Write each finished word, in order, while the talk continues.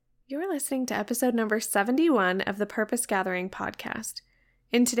You're listening to episode number 71 of the Purpose Gathering podcast.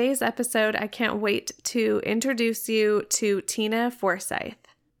 In today's episode, I can't wait to introduce you to Tina Forsyth.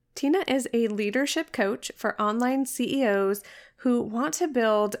 Tina is a leadership coach for online CEOs who want to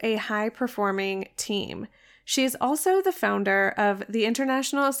build a high-performing team. She is also the founder of the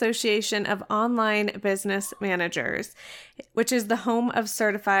International Association of Online Business Managers, which is the home of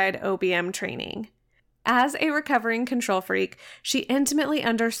certified OBM training. As a recovering control freak, she intimately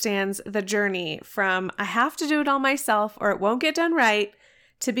understands the journey from I have to do it all myself or it won't get done right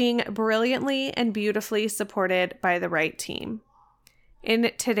to being brilliantly and beautifully supported by the right team.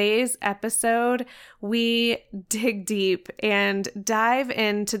 In today's episode, we dig deep and dive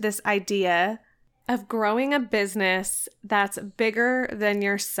into this idea of growing a business that's bigger than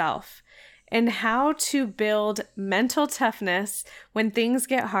yourself and how to build mental toughness when things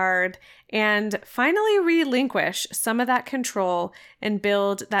get hard and finally relinquish some of that control and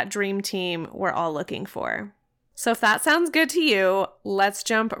build that dream team we're all looking for. So if that sounds good to you, let's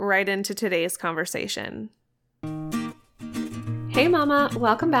jump right into today's conversation. Hey mama,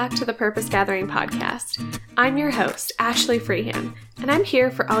 welcome back to the Purpose Gathering podcast. I'm your host, Ashley Freeham, and I'm here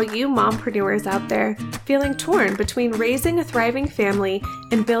for all you mompreneurs out there feeling torn between raising a thriving family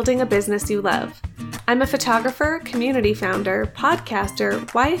and building a business you love. I'm a photographer, community founder,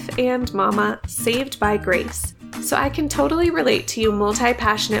 podcaster, wife, and mama saved by grace. So I can totally relate to you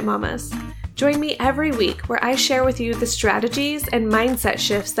multi-passionate mamas. Join me every week where I share with you the strategies and mindset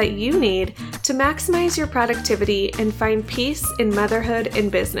shifts that you need to maximize your productivity and find peace in motherhood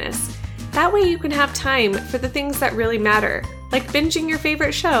and business. That way you can have time for the things that really matter, like binging your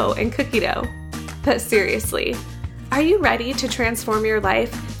favorite show and cookie dough. But seriously, are you ready to transform your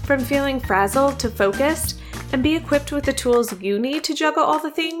life from feeling frazzled to focused and be equipped with the tools you need to juggle all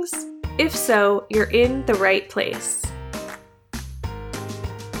the things? If so, you're in the right place.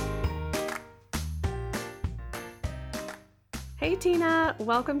 Hey Tina,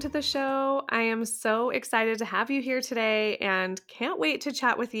 welcome to the show. I am so excited to have you here today and can't wait to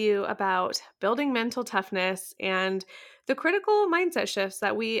chat with you about building mental toughness and the critical mindset shifts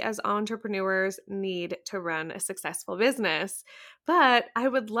that we as entrepreneurs need to run a successful business. But I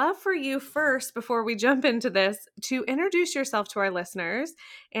would love for you first, before we jump into this, to introduce yourself to our listeners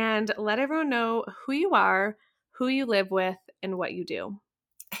and let everyone know who you are, who you live with, and what you do.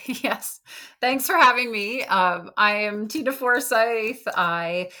 Yes. Thanks for having me. I am Tina Forsyth.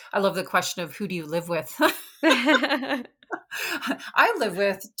 I love the question of who do you live with? I live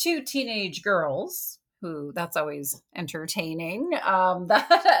with two teenage girls who that's always entertaining. And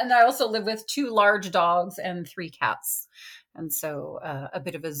I also live with two large dogs and three cats. And so a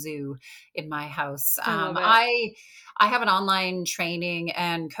bit of a zoo in my house. I have an online training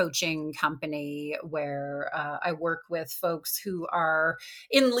and coaching company where I work with folks who are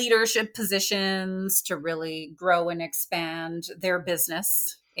in leadership positions to really grow and expand their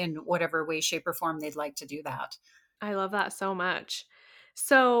business in whatever way, shape, or form they'd like to do that. I love that so much.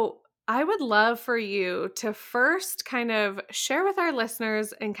 So I would love for you to first kind of share with our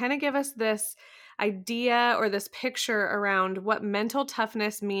listeners and kind of give us this idea or this picture around what mental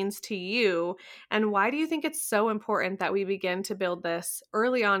toughness means to you, and why do you think it's so important that we begin to build this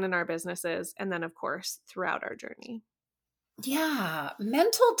early on in our businesses and then, of course, throughout our journey? Yeah,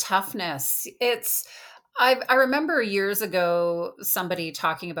 mental toughness. I remember years ago somebody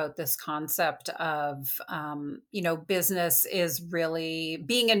talking about this concept of, business is really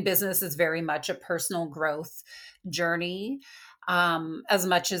being in business is very much a personal growth journey, as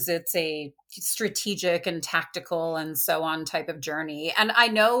much as it's a strategic and tactical and so on type of journey. And I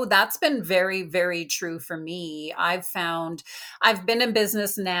know that's been very, very true for me. I've been in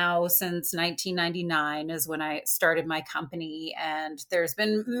business now since 1999 is when I started my company. And there's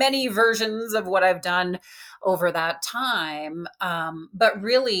been many versions of what I've done over that time. But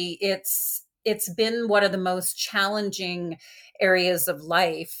really it's been one of the most challenging areas of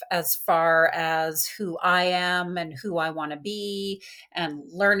life as far as who I am and who I want to be and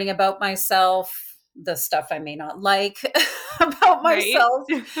learning about myself, the stuff I may not like about myself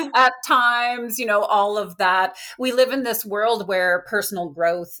at times, all of that. We live in this world where personal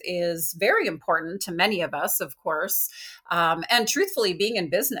growth is very important to many of us, of course. And truthfully, being in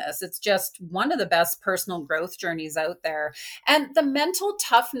business, it's just one of the best personal growth journeys out there. And the mental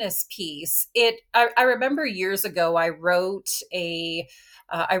toughness piece, I remember years ago, I wrote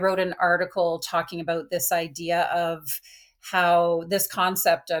an article talking about this idea of how this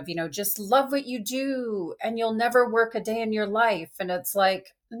concept of, just love what you do and you'll never work a day in your life. And it's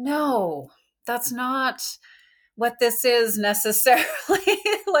like, no, that's not what this is necessarily.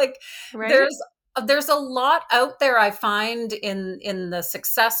 Like Right? there's there's a lot out there, I find, in the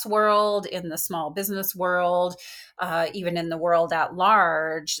success world, in the small business world, even in the world at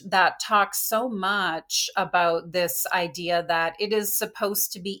large, that talks so much about this idea that it is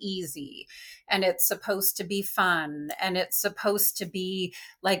supposed to be easy, and it's supposed to be fun, and it's supposed to be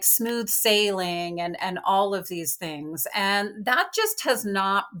like smooth sailing, and all of these things. And that just has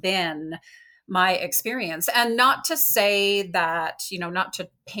not been my experience. And not to say that, not to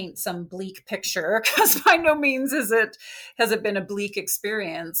paint some bleak picture, because by no means has it been a bleak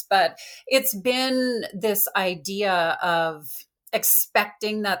experience, but it's been this idea of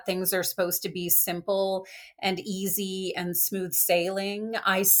expecting that things are supposed to be simple and easy and smooth sailing.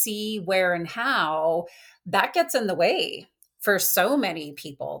 I see where and how that gets in the way for so many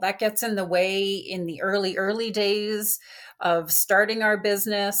people. That gets in the way in the early days of starting our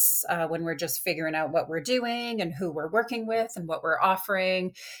business, when we're just figuring out what we're doing and who we're working with and what we're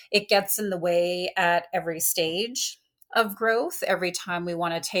offering. It gets in the way at every stage of growth, every time we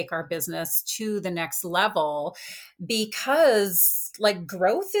want to take our business to the next level, because like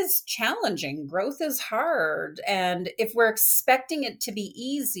growth is challenging, growth is hard. And if we're expecting it to be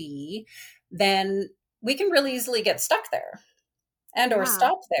easy, then we can really easily get stuck there and or Yeah.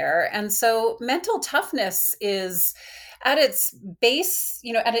 stop there. And so mental toughness is at its base,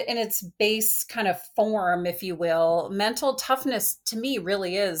 in its base kind of form, if you will. Mental toughness to me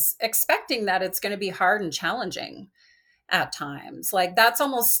really is expecting that it's going to be hard and challenging at times. Like that's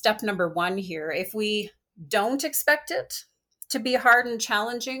almost step number one here. If we don't expect it to be hard and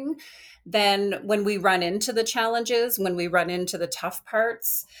challenging, then when we run into the challenges, when we run into the tough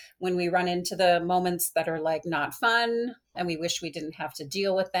parts, when we run into the moments that are like not fun and we wish we didn't have to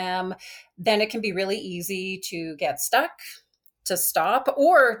deal with them, then it can be really easy to get stuck, to stop,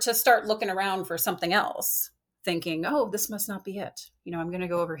 or to start looking around for something else, thinking, oh, this must not be it. I'm going to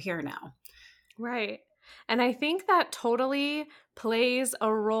go over here now. Right. And I think that totally plays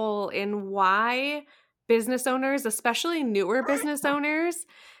a role in why business owners, especially newer business owners,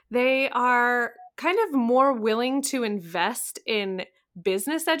 they are kind of more willing to invest in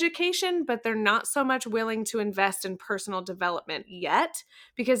business education, but they're not so much willing to invest in personal development yet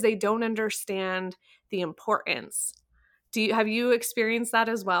because they don't understand the importance. Have you experienced that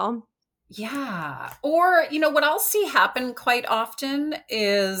as well? Yeah. Or, what I'll see happen quite often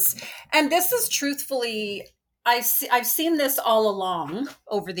is, and this is truthfully, I've seen this all along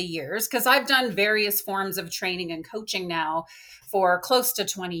over the years because I've done various forms of training and coaching now for close to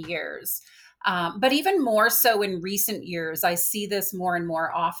 20 years. But even more so in recent years, I see this more and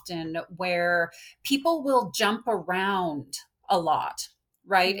more often where people will jump around a lot,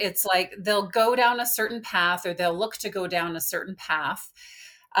 right? Yeah. It's like they'll go down a certain path or they'll look to go down a certain path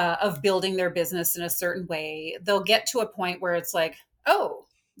of building their business in a certain way. They'll get to a point where it's like, oh,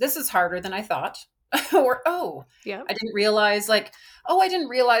 this is harder than I thought. Or, oh, Yeah. I didn't realize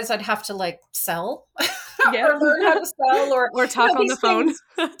I'd have to like sell Yep. or learn how to sell or, Or talk on the these phone. things.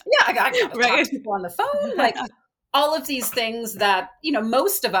 Yeah, I got to talk Right. to people on the phone. Like all of these things that,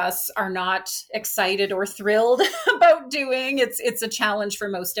 most of us are not excited or thrilled about doing. It's a challenge for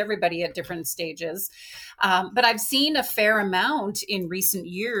most everybody at different stages. But I've seen a fair amount in recent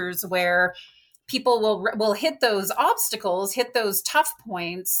years where people will hit those obstacles, hit those tough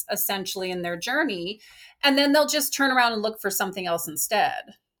points essentially in their journey, and then they'll just turn around and look for something else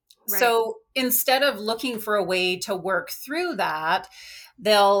instead. Right. So instead of looking for a way to work through that,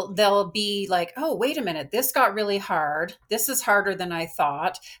 they'll be like, oh, wait a minute, this got really hard. This is harder than I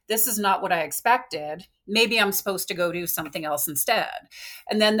thought. This is not what I expected. Maybe I'm supposed to go do something else instead.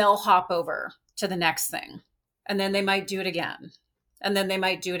 And then they'll hop over to the next thing. And then they might do it again. And then they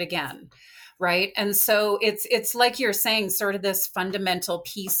might do it again. Right. And so it's like you're saying, sort of this fundamental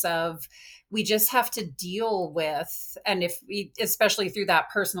piece of we just have to deal with, and if we, especially through that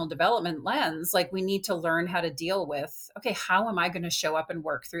personal development lens, like we need to learn how to deal with, okay, how am I going to show up and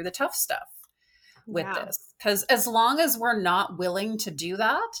work through the tough stuff with Yeah. this? Because as long as we're not willing to do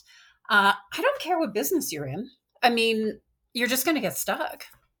that, I don't care what business you're in. I mean, you're just going to get stuck.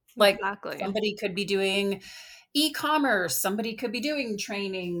 Like Exactly. somebody could be doing e-commerce, somebody could be doing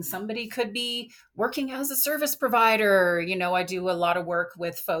training, somebody could be working as a service provider. I do a lot of work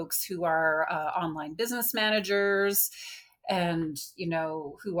with folks who are online business managers and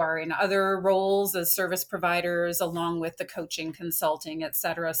who are in other roles as service providers along with the coaching, consulting, et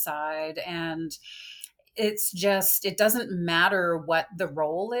cetera side. And it doesn't matter what the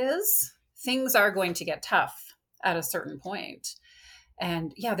role is, things are going to get tough at a certain point.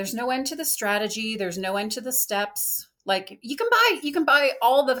 And yeah, there's no end to the strategy. There's no end to the steps. Like you can buy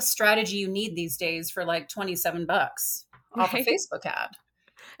all the strategy you need these days for like $27 off a Right. Facebook ad.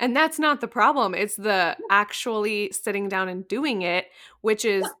 And that's not the problem. It's the actually sitting down and doing it, which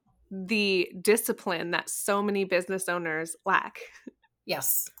is the discipline that so many business owners lack.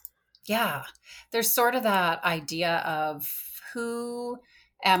 Yes. Yeah. There's sort of that idea of who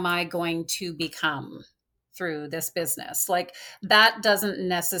am I going to become through this business? Like that doesn't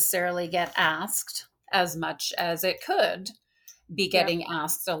necessarily get asked as much as it could be Yep. getting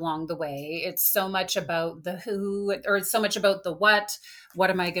asked along the way. It's so much about the who, or it's so much about the what. What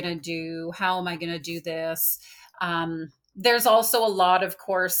am I going to do? How am I going to do this? There's also a lot, of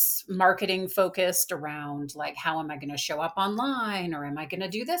course, marketing focused around like, how am I going to show up online? Or am I going to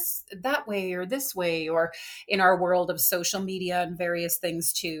do this that way or this way? Or in our world of social media and various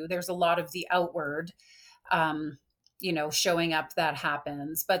things too, there's a lot of the outward um, showing up that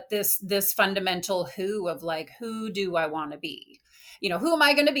happens. But this fundamental who of like, who do I want to be? Who am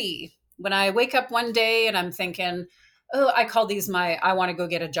I going to be when I wake up one day and I'm thinking, oh, I call these my I want to go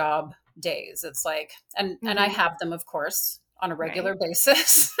get a job days. It's like, and I Mm-hmm. have them, of course, on a regular Right.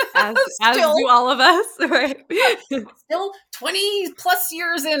 basis. As still do all of us, right? still 20 plus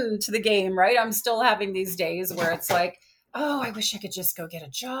years into the game, right? I'm still having these days where it's like, oh, I wish I could just go get a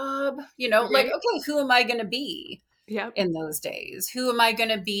job. Like, Right? okay, who am I going to be Yep. in those days? Who am I going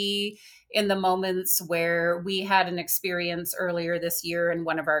to be in the moments where we had an experience earlier this year in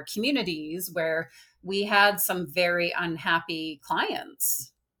one of our communities where we had some very unhappy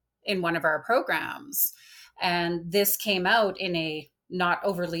clients in one of our programs? And this came out in a not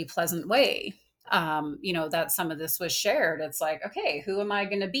overly pleasant way. That some of this was shared. It's like, okay, who am I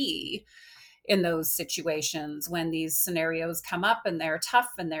going to be in those situations when these scenarios come up and they're tough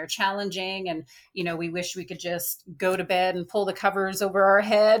and they're challenging, and we wish we could just go to bed and pull the covers over our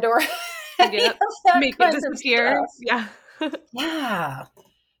head or any Yep. of that Make it kind of disappear. stuff. Yeah. Yeah.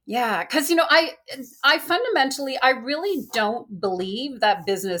 Yeah, because I fundamentally I really don't believe that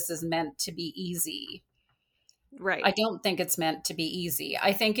business is meant to be easy. I Right. don't think it's meant to be easy.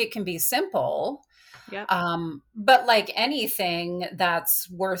 I think it can be simple. Yep. But like anything that's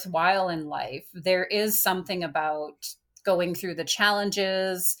worthwhile in life, there is something about going through the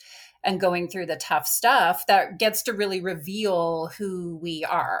challenges and going through the tough stuff that gets to really reveal who we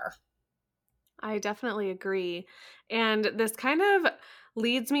are. I definitely agree. And this kind of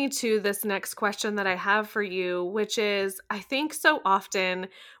leads me to this next question that I have for you, which is I think so often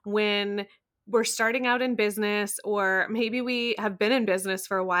when we're starting out in business, or maybe we have been in business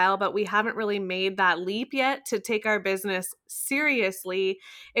for a while, but we haven't really made that leap yet to take our business seriously,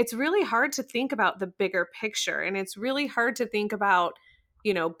 it's really hard to think about the bigger picture. And it's really hard to think about,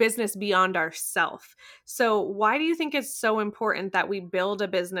 business beyond ourself. So, why do you think it's so important that we build a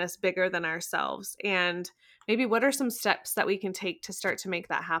business bigger than ourselves? And maybe what are some steps that we can take to start to make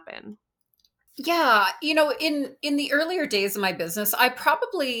that happen? Yeah, in the earlier days of my business, I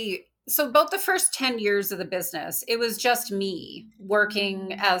probably so about the first 10 years of the business, it was just me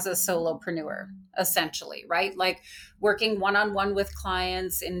working as a solopreneur, essentially, right? Like working one-on-one with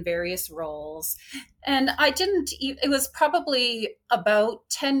clients in various roles. And it was probably about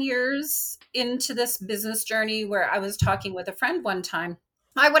 10 years into this business journey where I was talking with a friend one time.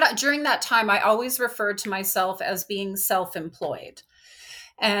 During that time, I always referred to myself as being self-employed.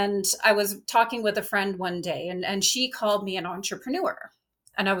 And I was talking with a friend one day, and she called me an entrepreneur.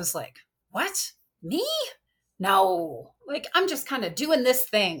 And I was like, what? Me? No. Like, I'm just kind of doing this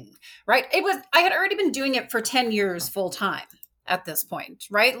thing, right? I had already been doing it for 10 years full time at this point,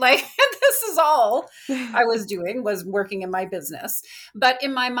 right? Like, this is all I was doing was working in my business. But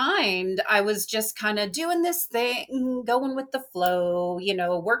in my mind, I was just kind of doing this thing, going with the flow,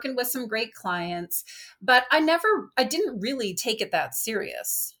 working with some great clients. But I didn't really take it that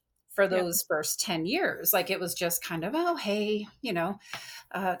serious for Yep. those first 10 years. Like it was just kind of, oh, hey,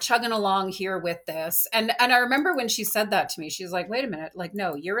 chugging along here with this. And I remember when she said that to me, she's like, wait a minute, like,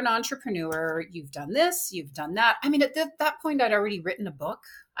 no, you're an entrepreneur. You've done this, you've done that. I mean, at that point, I'd already written a book,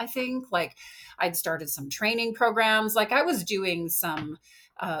 I think. Like I'd started some training programs. Like I was doing some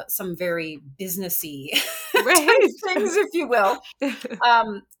very businessy type Right. things, if you will.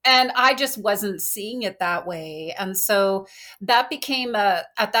 And I just wasn't seeing it that way. And so that became at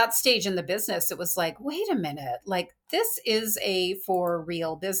that stage in the business, it was like, wait a minute, like this is a for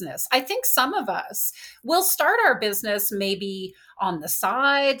real business. I think some of us will start our business maybe on the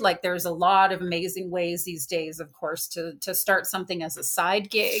side. Like there's a lot of amazing ways these days, of course, to start something as a side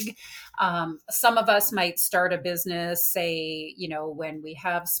gig. Some of us might start a business, say, when we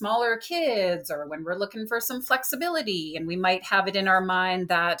have smaller kids or when we're looking for some flexibility, and we might have it in our mind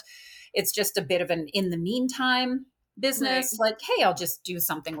that it's just a bit of an in the meantime business, Right. like, hey, I'll just do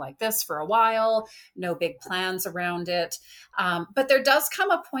something like this for a while, no big plans around it. But there does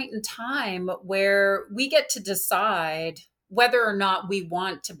come a point in time where we get to decide whether or not we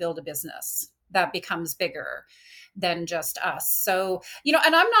want to build a business that becomes bigger than just us. So,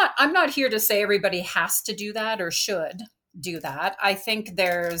 and I'm not here to say everybody has to do that or should do that. I think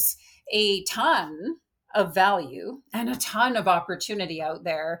there's a ton of value and a ton of opportunity out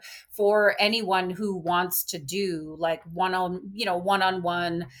there for anyone who wants to do like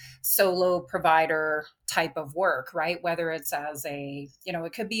one-on-one solo provider type of work, right? Whether it's as it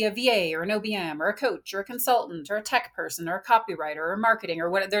could be a VA or an OBM or a coach or a consultant or a tech person or a copywriter or marketing or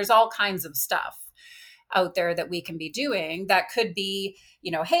what. There's all kinds of stuff out there that we can be doing that could be,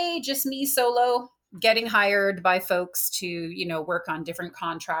 hey, just me solo getting hired by folks to, work on different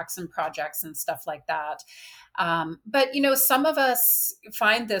contracts and projects and stuff like that. But, some of us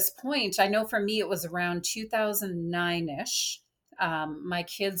find this point. I know for me, it was around 2009-ish. My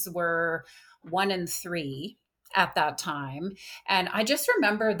kids were 1 and 3 at that time. And I just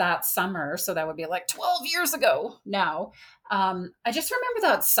remember that summer. So that would be like 12 years ago now. I just remember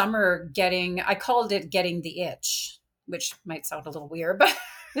that summer I called it getting the itch, which might sound a little weird, but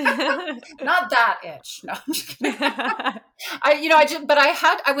not that itch. No, I'm just kidding.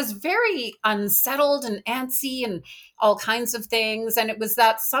 I was very unsettled and antsy and all kinds of things. And it was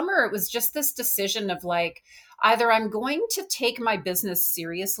that summer, it was just this decision of like, either I'm going to take my business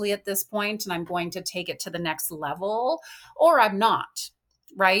seriously at this point and I'm going to take it to the next level, or I'm not.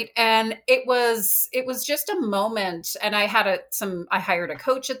 Right. And it was just a moment. And I hired a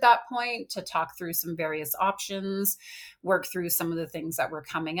coach at that point to talk through some various options, work through some of the things that were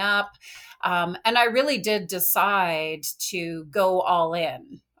coming up. And I really did decide to go all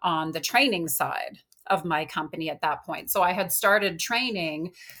in on the training side of my company at that point. So I had started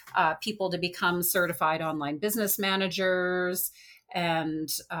training people to become certified online business managers. And,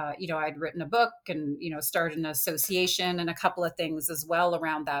 I'd written a book and, started an association and a couple of things as well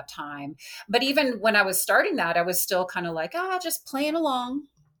around that time. But even when I was starting that, I was still kind of like, just playing along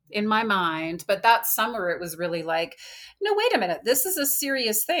in my mind. But that summer, it was really like, no, wait a minute, this is a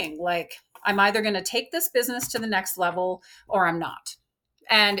serious thing. Like, I'm either going to take this business to the next level or I'm not.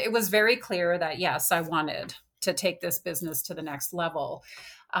 And it was very clear that, yes, I wanted to take this business to the next level.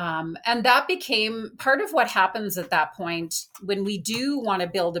 And that became part of what happens at that point when we do want to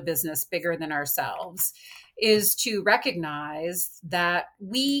build a business bigger than ourselves, is to recognize that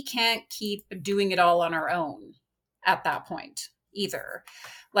we can't keep doing it all on our own at that point either.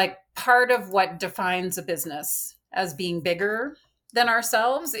 Like, part of what defines a business as being bigger than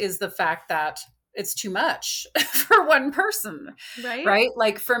ourselves is the fact that it's too much for one person, right?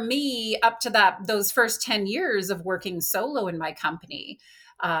 Like for me, up to those first 10 years of working solo in my company,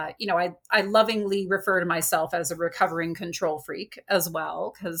 I lovingly refer to myself as a recovering control freak as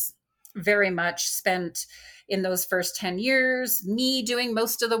well, because very much spent in those first 10 years, me doing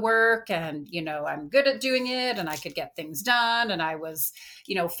most of the work and, I'm good at doing it and I could get things done. And I was,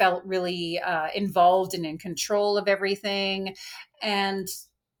 felt really involved and in control of everything. And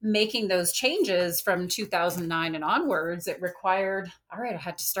making those changes from 2009 and onwards, it required, all right, I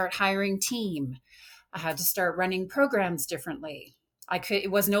had to start hiring team. I had to start running programs differently. It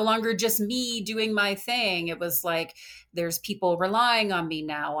was no longer just me doing my thing. It was like, there's people relying on me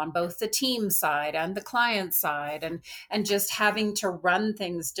now on both the team side and the client side, and just having to run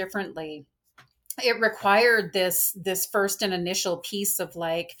things differently. It required this first and initial piece of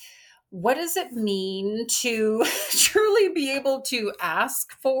like, what does it mean to truly be able to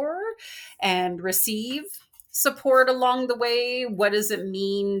ask for and receive support along the way? What does it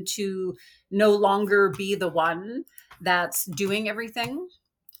mean to no longer be the one that's doing everything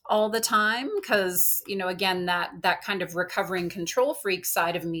all the time? Because, again, that kind of recovering control freak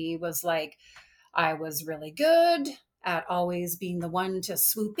side of me was like, I was really good at always being the one to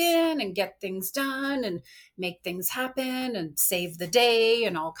swoop in and get things done and make things happen and save the day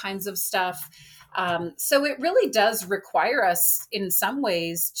and all kinds of stuff. So it really does require us in some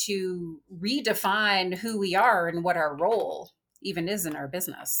ways to redefine who we are and what our role even is in our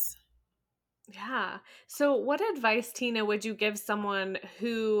business. Yeah. So what advice, Tina, would you give someone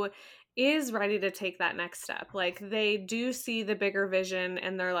who is ready to take that next step? Like, they do see the bigger vision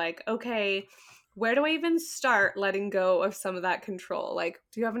and they're like, okay, where do I even start letting go of some of that control? Like,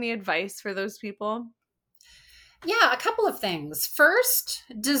 do you have any advice for those people? Yeah, a couple of things. First,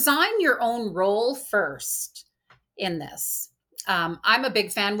 design your own role first in this. I'm a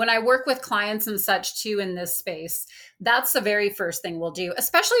big fan when I work with clients and such too in this space. That's the very first thing we'll do,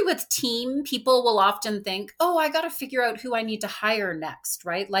 especially with team. People will often think, oh, I got to figure out who I need to hire next,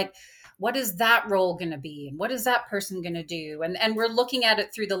 right? Like, what is that role going to be? And what is that person going to do? And we're looking at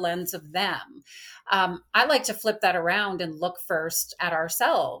it through the lens of them. I like to flip that around and look first at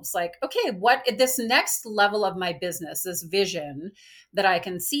ourselves. Like, okay, what this next level of my business, this vision that I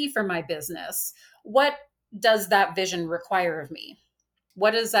can see for my business, what does that vision require of me?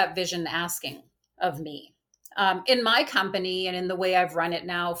 What is that vision asking of me? In my company and in the way I've run it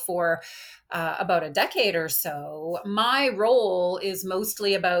now for about a decade or so, my role is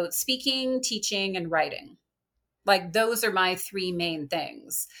mostly about speaking, teaching, and writing. Like those are my three main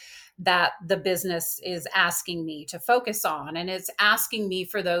things that the business is asking me to focus on. And it's asking me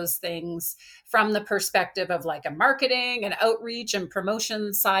for those things from the perspective of like a marketing and outreach and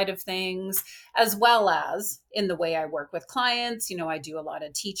promotion side of things, as well as in the way I work with clients. You know, I do a lot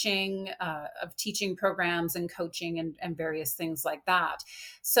of teaching programs and coaching and various things like that.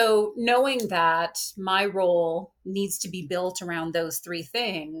 So knowing that my role needs to be built around those three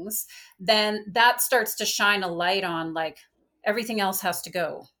things, then that starts to shine a light on like everything else has to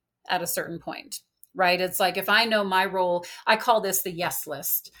go at a certain point, right? It's like if I know my role, I call this the yes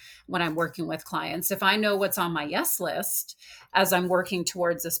list when I'm working with clients. If I know what's on my yes list as I'm working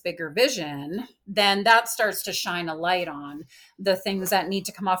towards this bigger vision, then that starts to shine a light on the things that need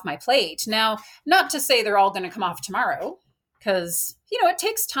to come off my plate. Now, not to say they're all going to come off tomorrow, because, you know, it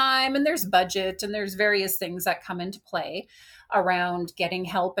takes time and there's budget and there's various things that come into play around getting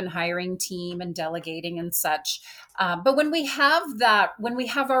help and hiring team and delegating and such. But when we have that, when we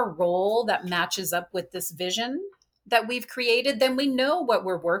have our role that matches up with this vision that we've created, then we know what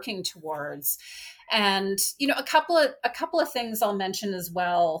we're working towards. And, you know, a couple of things I'll mention as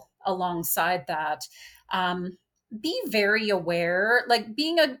well alongside that. Be very aware, like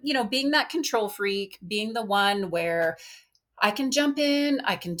being that control freak, being the one where I can jump in,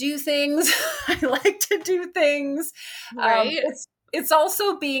 I can do things. I like to do things. Right. It's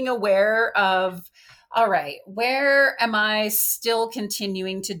also being aware of, all right, where am I still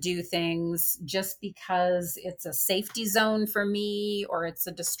continuing to do things just because it's a safety zone for me or it's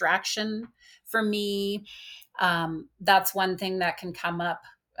a distraction for me? That's one thing that can come up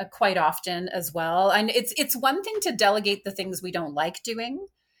quite often as well. And it's one thing to delegate the things we don't like doing,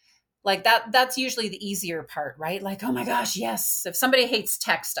 like that's usually the easier part, right? Like, oh my gosh, yes. If somebody hates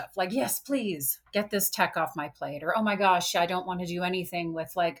tech stuff, like, yes, please get this tech off my plate. Or, oh my gosh, I don't want to do anything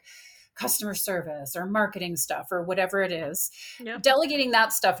with like customer service or marketing stuff or whatever it is. Yep. Delegating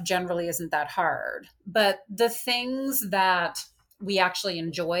that stuff generally isn't that hard. But the things that we actually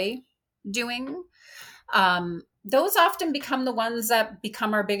enjoy doing, those often become the ones that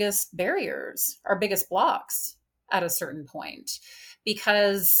become our biggest barriers, our biggest blocks at a certain point,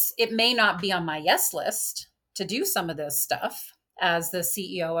 because it may not be on my yes list to do some of this stuff as the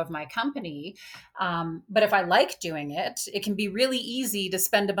CEO of my company. But if I like doing it, it can be really easy to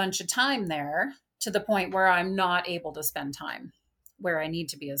spend a bunch of time there to the point where I'm not able to spend time where I need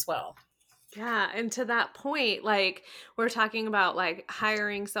to be as well. Yeah, and to that point, like we're talking about like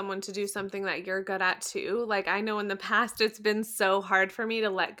hiring someone to do something that you're good at too. Like I know in the past it's been so hard for me to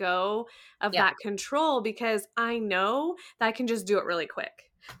let go of Yeah. that control because I know that I can just do it really quick.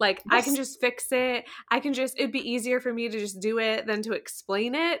 Like I can Yes. just fix it. It'd be easier for me to just do it than to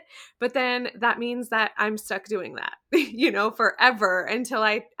explain it. But then that means that I'm stuck doing that, forever until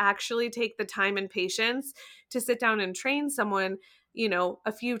I actually take the time and patience to sit down and train someone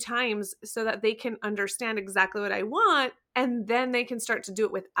a few times so that they can understand exactly what I want and then they can start to do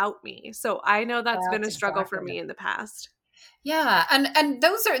it without me. So I know that's been That's a struggle exactly for it. me in the past. Yeah, and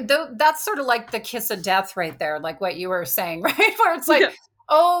that's sort of like the kiss of death right there, like what you were saying, right? Where it's like, Yeah.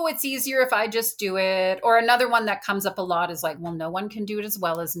 oh, it's easier if I just do it. Or another one that comes up a lot is like, well, no one can do it as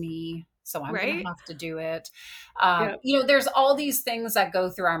well as me, so I'm going to Right? have to do it. Yeah. There's all these things that go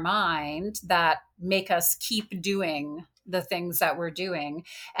through our mind that make us keep doing the things that we're doing.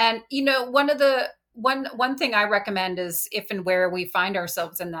 And one thing I recommend is if and where we find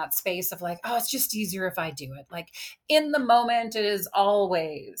ourselves in that space of like, oh, it's just easier if I do it. Like in the moment, it is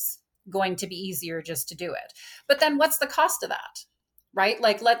always going to be easier just to do it. But then what's the cost of that? Right?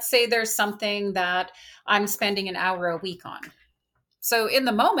 Like, let's say there's something that I'm spending an hour a week on. So in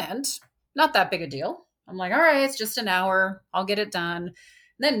the moment, not that big a deal. I'm like, all right, it's just an hour. I'll get it done.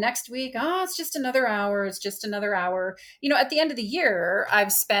 And then next week, oh, it's just another hour. It's just another hour. At the end of the year,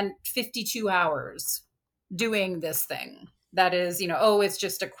 I've spent 52 hours doing this thing. that is, oh, it's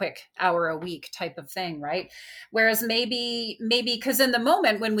just a quick hour a week type of thing, right? Whereas maybe because in the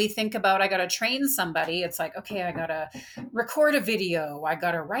moment when we think about I got to train somebody, it's like, okay, I got to record a video, I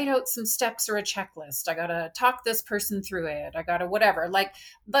got to write out some steps or a checklist, I got to talk this person through it, I got to whatever. Like,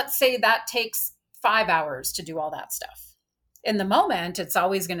 let's say that takes 5 hours to do all that stuff. In the moment, it's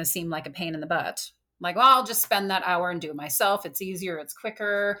always going to seem like a pain in the butt. Like, well, I'll just spend that hour and do it myself. It's easier. It's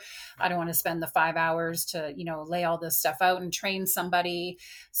quicker. I don't want to spend the 5 hours to, lay all this stuff out and train somebody.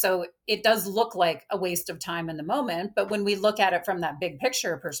 So it does look like a waste of time in the moment. But when we look at it from that big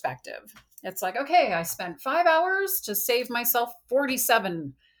picture perspective, it's like, okay, I spent 5 hours to save myself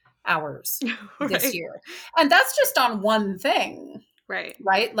 47 hours this Right. year. And that's just on one thing. Right.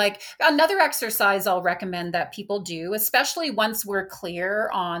 Right. Like another exercise I'll recommend that people do, especially once we're clear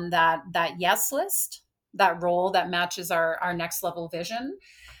on that yes list, that role that matches our next level vision,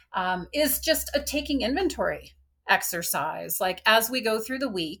 is just a taking inventory exercise. Like as we go through the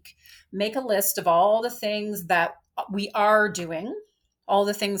week, make a list of all the things that we are doing, all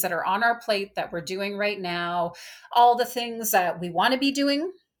the things that are on our plate that we're doing right now, all the things that we want to be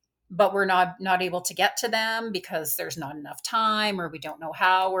doing but we're not able to get to them because there's not enough time or we don't know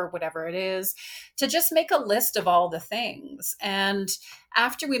how or whatever it is, to just make a list of all the things. And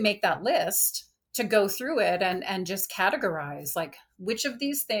after we make that list, to go through it and just categorize like which of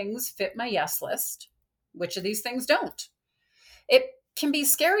these things fit my yes list, which of these things don't. It can be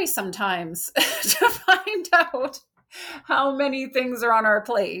scary sometimes to find out how many things are on our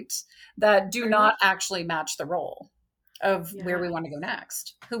plate that do not actually match the role of where we want to go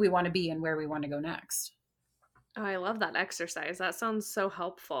next, who we want to be and where we want to go next. Oh, I love that exercise. That sounds so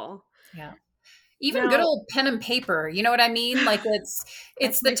helpful. Yeah. Even good old pen and paper, you know what I mean? Like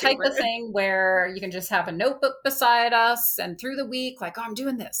it's the type of thing where you can just have a notebook beside us and through the week, like, oh, I'm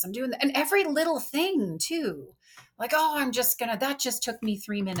doing this, I'm doing that. And every little thing too. Like, oh, that just took me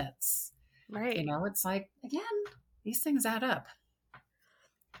 3 minutes. Right. It's like, again, these things add up.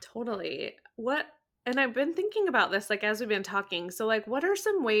 Totally. And I've been thinking about this, like, as we've been talking. So, like, what are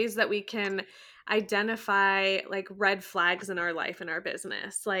some ways that we can identify, like, red flags in our life, in our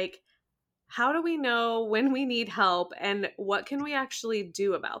business? Like, how do we know when we need help and what can we actually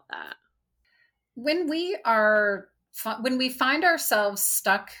do about that? When we find ourselves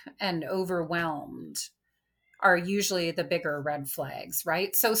stuck and overwhelmed are usually the bigger red flags,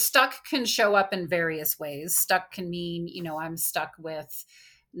 right? So stuck can show up in various ways. Stuck can mean, I'm stuck with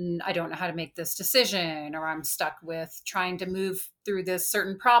I don't know how to make this decision, or I'm stuck with trying to move through this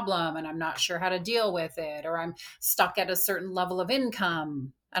certain problem and I'm not sure how to deal with it, or I'm stuck at a certain level of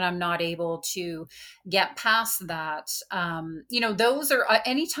income and I'm not able to get past that. Those are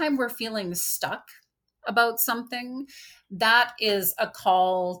anytime we're feeling stuck about something, that is a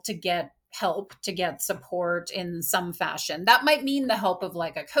call to get help, to get support in some fashion. That might mean the help of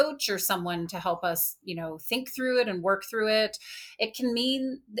like a coach or someone to help us, think through it and work through it. It can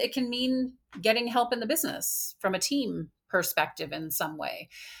mean getting help in the business from a team perspective in some way.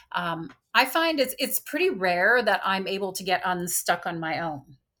 I find it's pretty rare that I'm able to get unstuck on my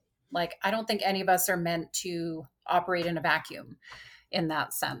own. Like, I don't think any of us are meant to operate in a vacuum in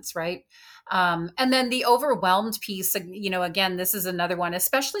that sense, right? And then the overwhelmed piece, again, this is another one,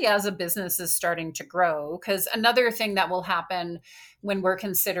 especially as a business is starting to grow, because another thing that will happen when we're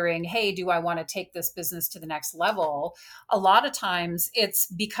considering, hey, do I want to take this business to the next level? A lot of times it's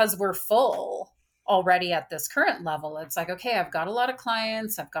because we're full already at this current level. It's like, okay, I've got a lot of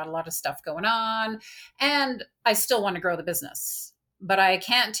clients, I've got a lot of stuff going on, and I still want to grow the business, but I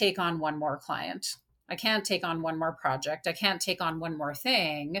can't take on one more client. I can't take on one more project. I can't take on one more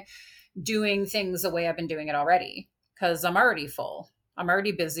thing doing things the way I've been doing it already because I'm already full. I'm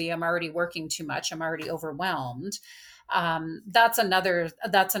already busy. I'm already working too much. I'm already overwhelmed. That's another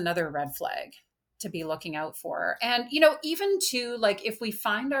red flag to be looking out for. And, even to like, if we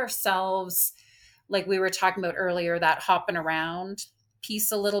find ourselves, like we were talking about earlier, that hopping around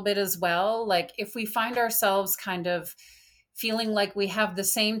piece a little bit as well. Like if we find ourselves kind of feeling like we have the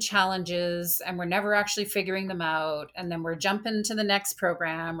same challenges and we're never actually figuring them out, and then we're jumping to the next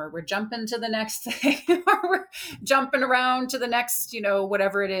program, or we're jumping to the next thing, or we're jumping around to the next,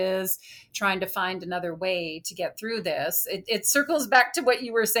 whatever it is, trying to find another way to get through this. It circles back to what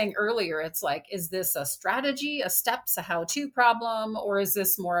you were saying earlier. It's like, is this a strategy, a steps, a how-to problem, or is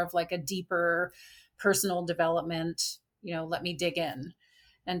this more of like a deeper personal development, let me dig in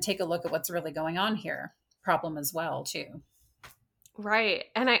and take a look at what's really going on here problem as well too. Right.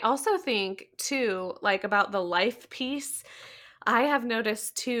 And I also think too, like about the life piece, I have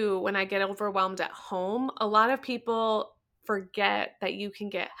noticed too, when I get overwhelmed at home, a lot of people forget that you can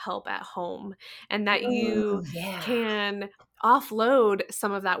get help at home and that you Ooh, yeah. can offload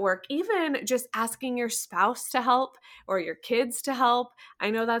some of that work, even just asking your spouse to help or your kids to help. I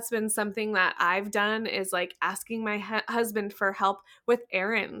know that's been something that I've done, is like asking my husband for help with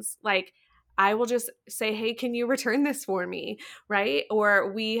errands. Like, I will just say, hey, can you return this for me? Right?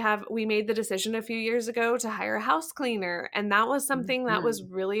 Or we made the decision a few years ago to hire a house cleaner. And that was something that was Mhm.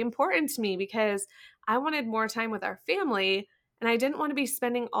 really important to me because I wanted more time with our family. And I didn't want to be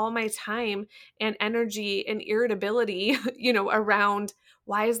spending all my time and energy and irritability, around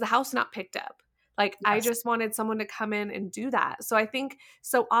why is the house not picked up? Like, I Yes. just wanted someone to come in and do that. So I think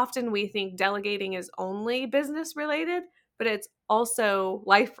so often we think delegating is only business related, but it's also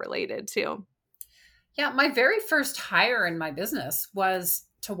life related too. Yeah, my very first hire in my business was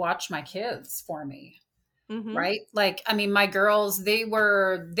to watch my kids for me. Mm-hmm. Right? Like, I mean, my girls, they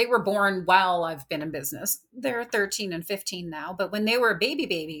were born while I've been in business. They're 13 and 15 now, but when they were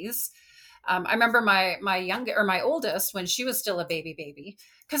babies, I remember my oldest, when she was still a baby,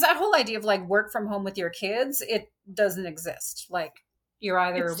 because that whole idea of like work from home with your kids, it doesn't exist. Like, you're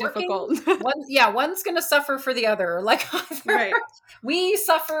either It's working, difficult. one's going to suffer for the other. Like, either Right. we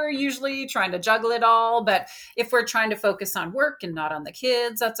suffer usually trying to juggle it all, but if we're trying to focus on work and not on the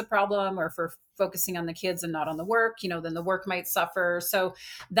kids, that's a problem. Or if we're focusing on the kids and not on the work, then the work might suffer. So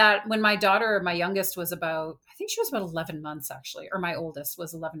that when my youngest was about, I think she was about 11 months actually, or my oldest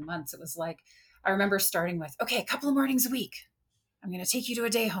was 11 months, it was like, I remember starting with, okay, a couple of mornings a week, I'm going to take you to a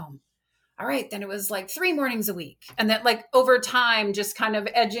day home. All right, then it was like 3 mornings a week. And then like over time, just kind of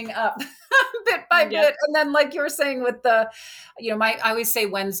edging up bit by Yep. bit. And then like you were saying with I always say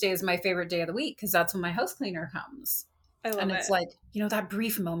Wednesday is my favorite day of the week because that's when my house cleaner comes. I And love it's it. like, that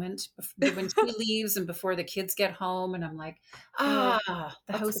brief moment when she leaves and before the kids get home. And I'm like, Oh, the that's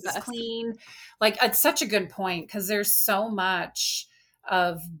the house is best. clean. Like, it's such a good point because there's so much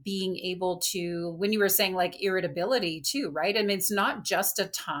of being able to, when you were saying like irritability too, right? I mean, it's not just a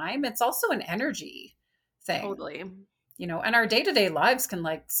time, it's also an energy thing, Totally. and our day to day lives can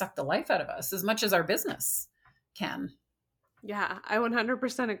like suck the life out of us as much as our business can. Yeah, I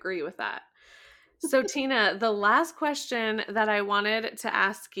 100% agree with that. So, Tina, the last question that I wanted to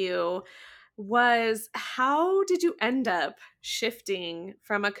ask you was, how did you end up shifting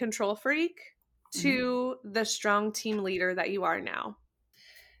from a control freak Mhm. to the strong team leader that you are now?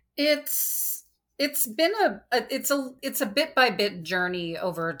 It's it's been it's a bit by bit journey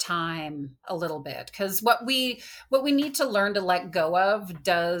over time, a little bit, because what we need to learn to let go of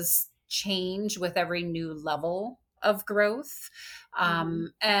does change with every new level of growth. Hmm.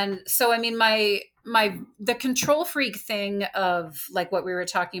 And so I mean, my the control freak thing of like what we were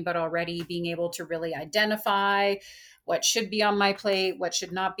talking about already, being able to really identify what should be on my plate, what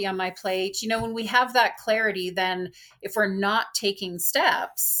should not be on my plate, when we have that clarity, then if we're not taking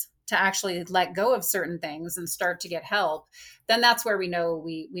steps to actually let go of certain things and start to get help, then that's where we know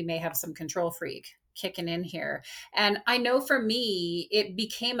we may have some control freak kicking in here. And I know for me, it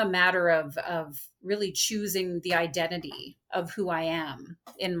became a matter of really choosing the identity of who I am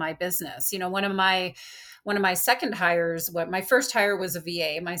in my business. One of my second hires, what my first hire was a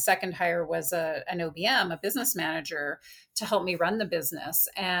VA, my second hire was an OBM, a business manager, to help me run the business.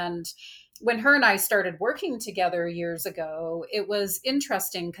 And when her and I started working together years ago, it was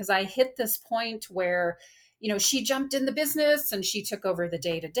interesting because I hit this point where, she jumped in the business and she took over the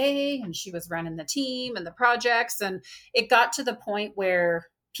day to day and she was running the team and the projects. And it got to the point where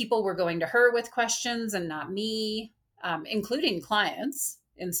people were going to her with questions and not me, including clients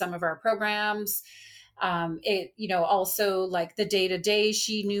in some of our programs. Also like the day to day,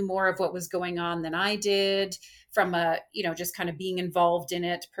 she knew more of what was going on than I did from a, just kind of being involved in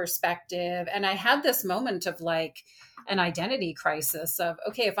it perspective. And I had this moment of like an identity crisis of,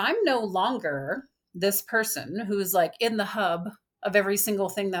 okay, if I'm no longer this person who's like in the hub of every single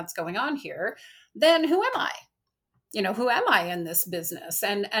thing that's going on here, then who am I? Who am I in this business?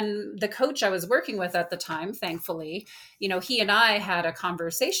 And the coach I was working with at the time, thankfully, he and I had a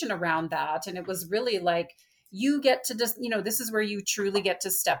conversation around that. And it was really like, you get to just, this is where you truly get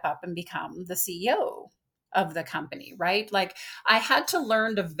to step up and become the CEO of the company, right? Like, I had to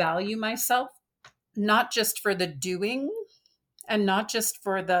learn to value myself, not just for the doing and not just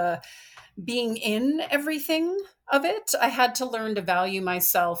for the being in everything of it. I had to learn to value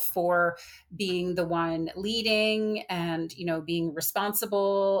myself for being the one leading and, being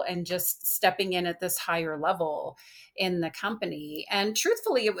responsible and just stepping in at this higher level in the company. And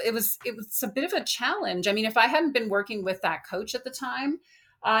truthfully, it was a bit of a challenge. I mean, if I hadn't been working with that coach at the time,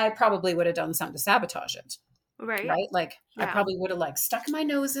 I probably would have done something to sabotage it. Right. right? Like I Yeah. probably would have like stuck my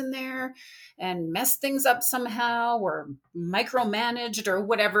nose in there and messed things up somehow or micromanaged or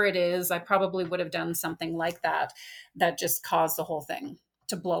whatever it is. I probably would have done something like that that just caused the whole thing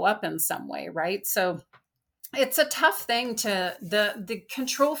to blow up in some way, right? So it's a tough thing to the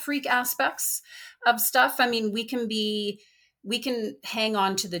control freak aspects of stuff. I mean, we can hang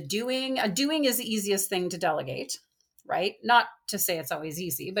on to the doing. A doing is the easiest thing to delegate, right? Not to say it's always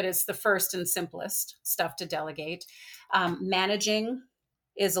easy, but it's the first and simplest stuff to delegate. Managing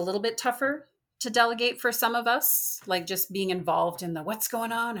is a little bit tougher to delegate for some of us, like just being involved in the what's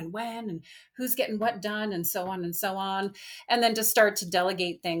going on and when and who's getting what done and so on and so on. And then to start to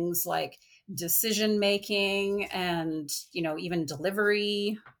delegate things like decision making and, you know, even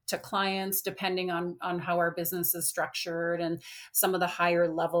delivery to clients, depending on how our business is structured, and some of the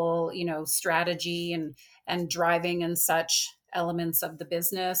higher level, you know, strategy and driving and such elements of the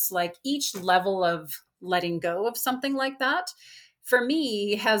business. Like each level of letting go of something like that for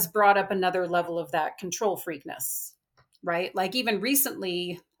me has brought up another level of that control freakness, right? Like even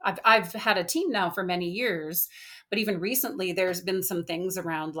recently, I've had a team now for many years, but even recently there's been some things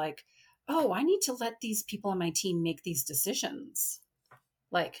around like, oh, I need to let these people on my team make these decisions.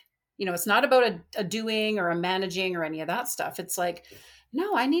 Like, you know, it's not about a doing or a managing or any of that stuff. It's like,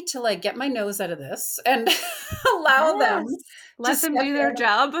 no, I need to like get my nose out of this and allow them Yes. to Let them step do their in.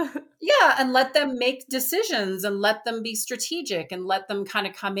 job. Yeah, and let them make decisions and let them be strategic and let them kind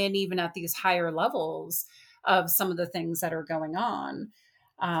of come in even at these higher levels of some of the things that are going on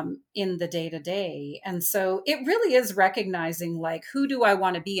in the day to day. And so it really is recognizing like, who do I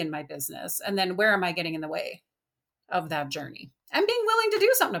want to be in my business? And then where am I getting in the way of that journey? And being willing to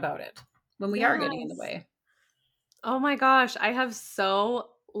do something about it when we are getting in the Yes. way. Oh my gosh, I have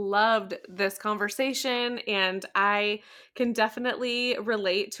so loved this conversation, and I can definitely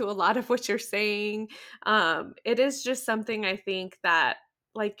relate to a lot of what you're saying. It is just something I think that,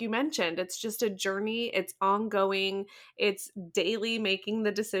 like you mentioned, it's just a journey, it's ongoing, it's daily making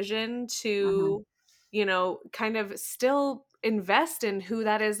the decision Mm-hmm. to, you know, kind of still invest in who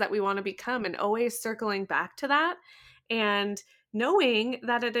that is that we want to become and always circling back to that. And knowing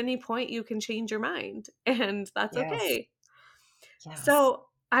that at any point you can change your mind and that's Yes. okay. Yes. So,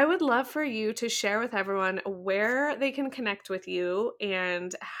 I would love for you to share with everyone where they can connect with you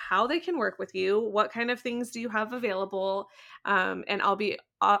and how they can work with you. What kind of things do you have available? And I'll be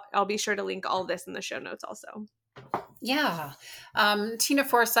sure to link all this in the show notes also. Yeah.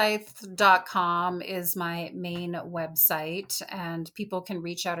 TinaForsyth.com is my main website, and people can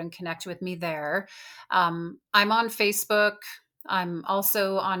reach out and connect with me there. I'm on Facebook. I'm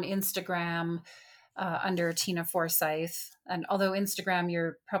also on Instagram under Tina Forsyth. And although Instagram,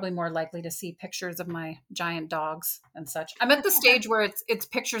 you're probably more likely to see pictures of my giant dogs and such. I'm at the stage where it's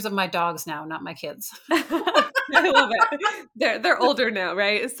pictures of my dogs now, not my kids. I love it. They're older now,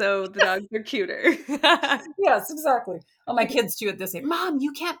 right? So the dogs are cuter. Yes, exactly. Oh, my kids too at this age. Mom,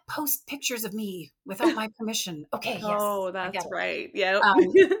 you can't post pictures of me without my permission. Okay, yes, Oh, I get that's it. right. Yep.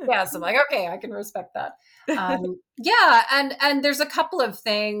 Yeah, so I'm like, okay, I can respect that. Yeah, and there's a couple of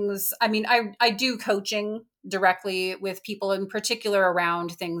things. I mean, I do coaching directly with people, in particular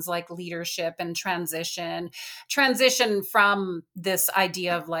around things like leadership and transition from this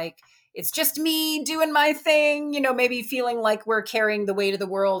idea of like, it's just me doing my thing, you know, maybe feeling like we're carrying the weight of the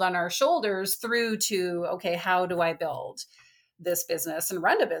world on our shoulders, through to, okay, how do I build this business and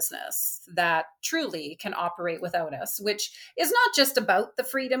run a business that truly can operate without us, which is not just about the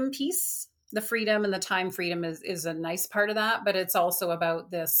freedom piece. The freedom and the time freedom is a nice part of that, but it's also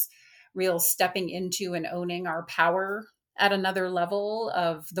about this real stepping into and owning our power at another level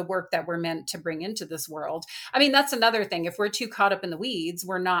of the work that we're meant to bring into this world. I mean, that's another thing. If we're too caught up in the weeds,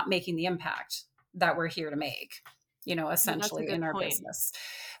 we're not making the impact that we're here to make, you know, No, that's a essentially in good our point. business.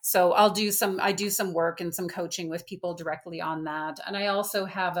 So I do some work and some coaching with people directly on that. And I also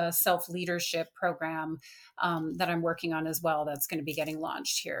have a self-leadership program that I'm working on as well. That's going to be getting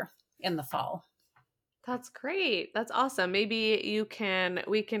launched here in the fall. That's great. That's awesome. Maybe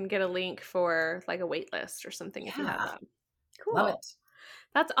we can get a link for like a wait list or something if you have Yeah, that. love Cool. it.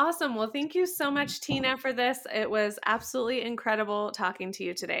 That's awesome. Well, thank you so much, Tina, for this. It was absolutely incredible talking to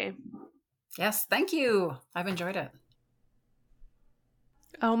you today. Yes, thank you. I've enjoyed it.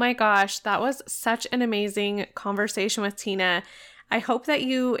 Oh my gosh, that was such an amazing conversation with Tina. I hope that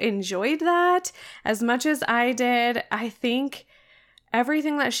you enjoyed that as much as I did. I think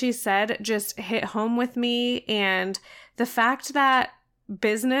everything that she said just hit home with me, and the fact that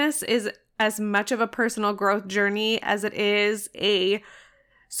business is as much of a personal growth journey as it is a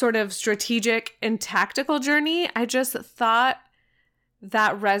sort of strategic and tactical journey. I just thought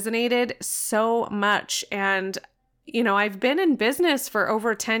that resonated so much. And I've been in business for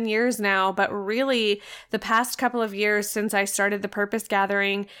over 10 years now, but really the past couple of years since I started the Purpose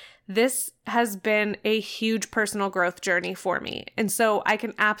Gathering, this has been a huge personal growth journey for me. And so I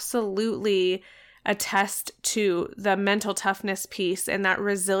can absolutely attest to the mental toughness piece and that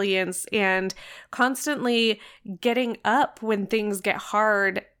resilience and constantly getting up when things get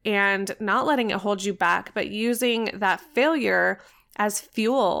hard and not letting it hold you back, but using that failure as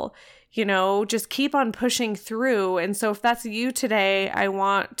fuel. Just keep on pushing through. And so if that's you today, I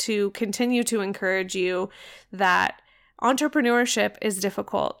want to continue to encourage you that entrepreneurship is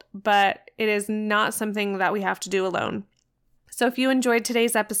difficult, but it is not something that we have to do alone. So if you enjoyed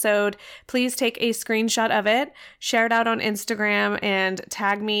today's episode, please take a screenshot of it, share it out on Instagram, and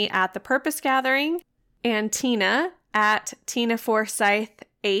tag me at The Purpose Gathering and Tina at Tina Forsyth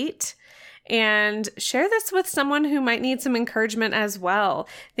 8. And share this with someone who might need some encouragement as well,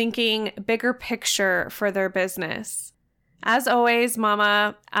 thinking bigger picture for their business. As always,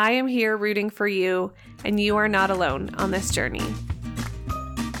 Mama, I am here rooting for you, and you are not alone on this journey.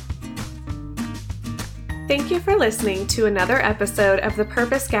 Thank you for listening to another episode of the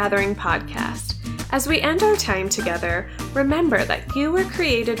Purpose Gathering podcast. As we end our time together, remember that you were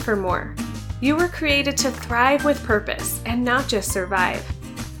created for more. You were created to thrive with purpose and not just survive.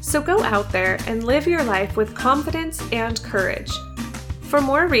 So go out there and live your life with confidence and courage. For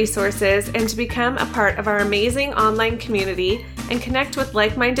more resources and to become a part of our amazing online community and connect with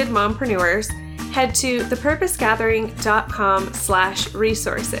like-minded mompreneurs, head to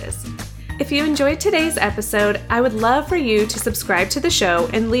thepurposegathering.com/resources. If you enjoyed today's episode, I would love for you to subscribe to the show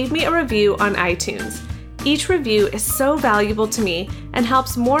and leave me a review on iTunes. Each review is so valuable to me and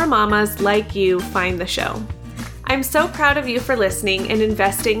helps more mamas like you find the show. I'm so proud of you for listening and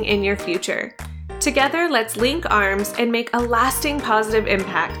investing in your future. Together, let's link arms and make a lasting positive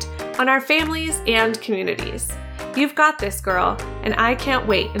impact on our families and communities. You've got this, girl, and I can't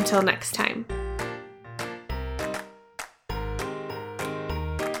wait until next time.